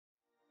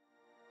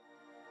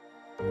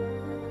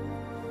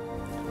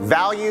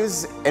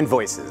Values and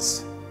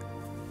voices.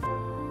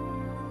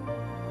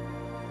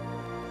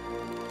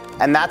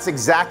 And that's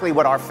exactly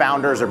what our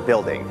founders are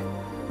building.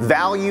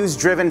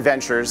 Values-driven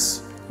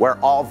ventures where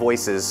all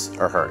voices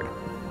are heard.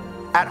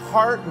 At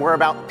heart, we're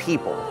about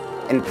people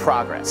and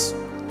progress.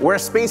 We're a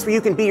space where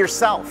you can be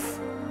yourself,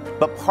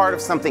 but part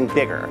of something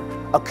bigger.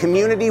 A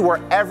community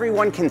where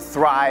everyone can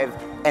thrive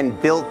and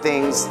build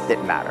things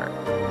that matter.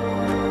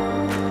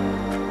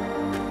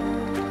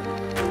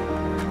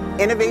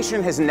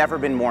 Innovation has never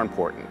been more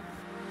important.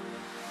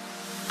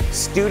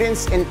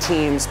 Students and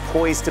teams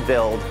poised to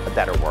build a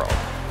better world.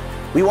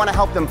 We want to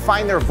help them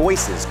find their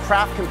voices,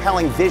 craft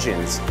compelling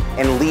visions,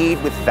 and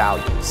lead with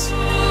values.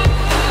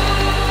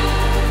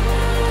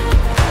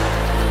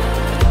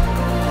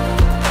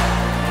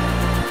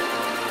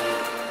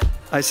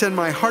 I send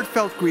my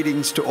heartfelt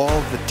greetings to all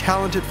of the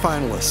talented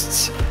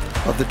finalists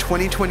of the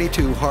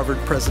 2022 Harvard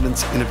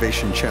President's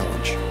Innovation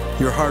Challenge.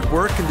 Your hard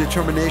work and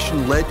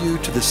determination led you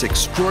to this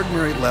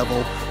extraordinary level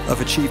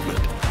of achievement,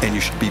 and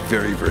you should be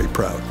very, very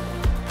proud.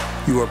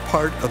 You are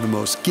part of the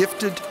most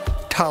gifted,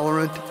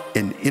 tolerant,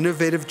 and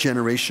innovative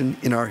generation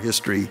in our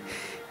history.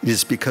 It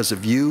is because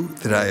of you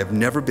that I have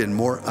never been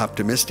more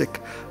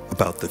optimistic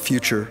about the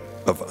future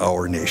of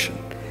our nation.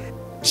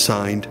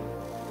 Signed,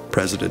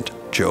 President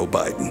Joe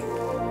Biden.